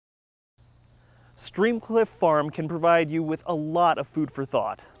Streamcliff Farm can provide you with a lot of food for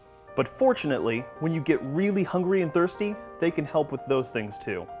thought. But fortunately, when you get really hungry and thirsty, they can help with those things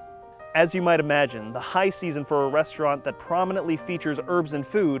too. As you might imagine, the high season for a restaurant that prominently features herbs and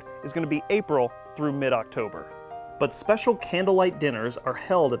food is going to be April through mid-October. But special candlelight dinners are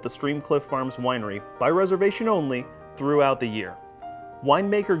held at the Streamcliff Farms Winery by reservation only throughout the year.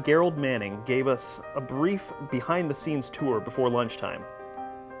 Winemaker Gerald Manning gave us a brief behind-the-scenes tour before lunchtime.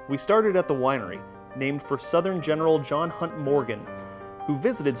 We started at the winery, named for Southern General John Hunt Morgan, who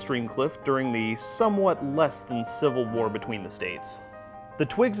visited Streamcliff during the somewhat less than civil war between the states. The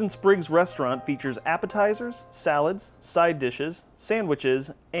Twigs and Sprigs restaurant features appetizers, salads, side dishes,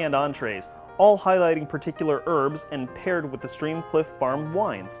 sandwiches, and entrees, all highlighting particular herbs and paired with the Streamcliff Farm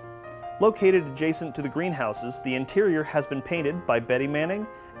wines. Located adjacent to the greenhouses, the interior has been painted by Betty Manning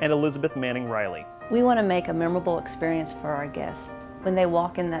and Elizabeth Manning Riley. We want to make a memorable experience for our guests. When they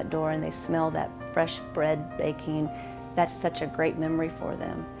walk in that door and they smell that fresh bread baking, that's such a great memory for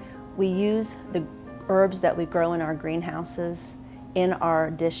them. We use the herbs that we grow in our greenhouses in our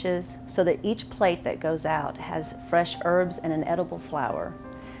dishes so that each plate that goes out has fresh herbs and an edible flower.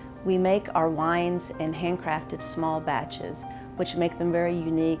 We make our wines in handcrafted small batches, which make them very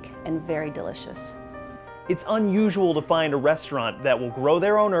unique and very delicious. It's unusual to find a restaurant that will grow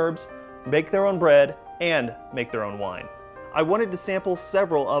their own herbs, bake their own bread, and make their own wine. I wanted to sample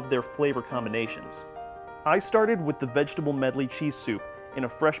several of their flavor combinations. I started with the vegetable medley cheese soup in a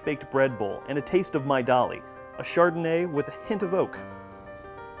fresh-baked bread bowl and a taste of My Dolly, a Chardonnay with a hint of oak.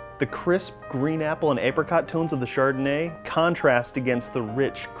 The crisp green apple and apricot tones of the Chardonnay contrast against the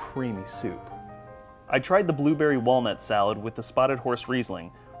rich, creamy soup. I tried the blueberry walnut salad with the Spotted Horse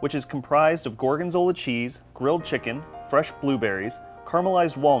Riesling, which is comprised of gorgonzola cheese, grilled chicken, fresh blueberries,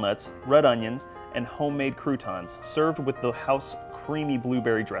 caramelized walnuts, red onions, and homemade croutons, served with the house creamy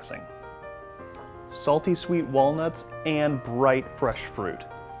blueberry dressing. Salty sweet walnuts and bright fresh fruit.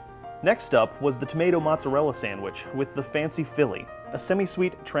 Next up was the tomato mozzarella sandwich with the fancy Philly, a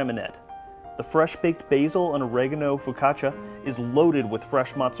semi-sweet traminette. The fresh-baked basil and oregano focaccia is loaded with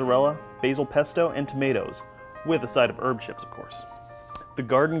fresh mozzarella, basil pesto, and tomatoes, with a side of herb chips, of course. The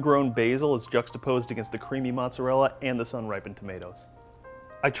garden-grown basil is juxtaposed against the creamy mozzarella and the sun-ripened tomatoes.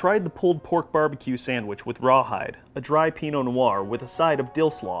 I tried the pulled pork barbecue sandwich with rawhide, a dry Pinot Noir with a side of dill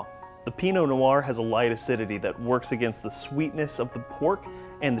slaw. The Pinot Noir has a light acidity that works against the sweetness of the pork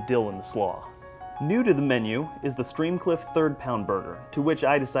and the dill in the slaw. New to the menu is the Streamcliff Third Pound Burger, to which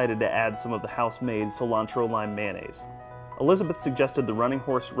I decided to add some of the house-made cilantro lime mayonnaise. Elizabeth suggested the Running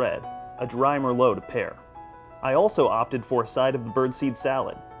Horse Red, a dry Merlot to pair. I also opted for a side of the birdseed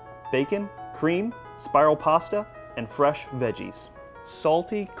salad, bacon, cream, spiral pasta, and fresh veggies.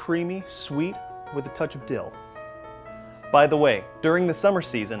 Salty, creamy, sweet, with a touch of dill. By the way, during the summer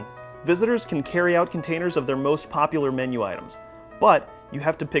season, visitors can carry out containers of their most popular menu items, but you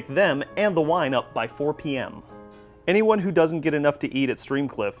have to pick them and the wine up by 4 p.m. Anyone who doesn't get enough to eat at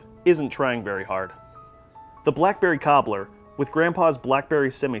Streamcliff isn't trying very hard. The Blackberry Cobbler, with Grandpa's Blackberry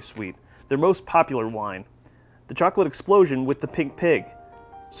Semi-Sweet, their most popular wine. The Chocolate Explosion with the Pink Pig,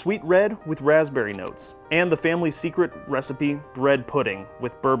 Sweet Red with raspberry notes, and the family's secret recipe bread pudding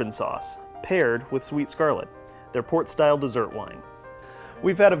with bourbon sauce, paired with Sweet Scarlet, their port-style dessert wine.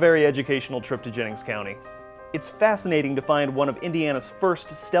 We've had a very educational trip to Jennings County. It's fascinating to find one of Indiana's first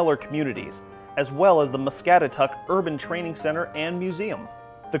stellar communities, as well as the Muscatatuck Urban Training Center and Museum.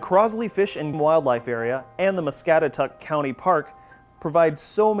 The Crosley Fish and Wildlife Area and the Muscatatuck County Park provide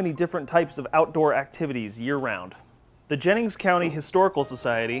so many different types of outdoor activities year-round. The Jennings County Historical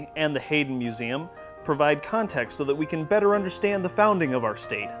Society and the Hayden Museum provide context so that we can better understand the founding of our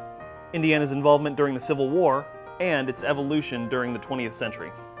state, Indiana's involvement during the Civil War, and its evolution during the 20th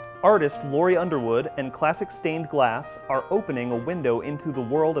century. Artist Lori Underwood and Classic Stained Glass are opening a window into the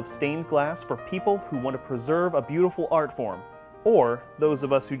world of stained glass for people who want to preserve a beautiful art form, or those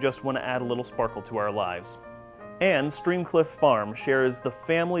of us who just want to add a little sparkle to our lives. And Streamcliff Farm shares the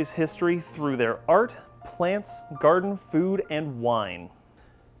family's history through their art, plants, garden, food, and wine.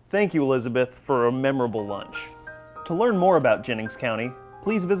 Thank you, Elizabeth, for a memorable lunch. To learn more about Jennings County,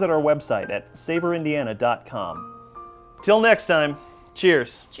 please visit our website at savorindiana.com. Till next time,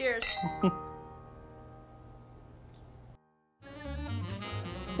 cheers. Cheers.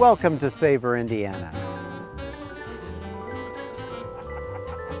 Welcome to SAVOR, Indiana.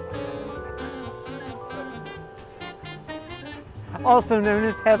 Also known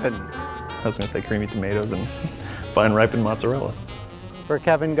as heaven. I was going to say creamy tomatoes and fine ripened mozzarella. For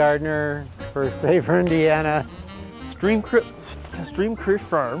Kevin Gardner, for SAVOR, Indiana. Streamcliff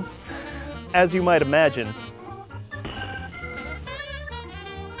Farm, as you might imagine,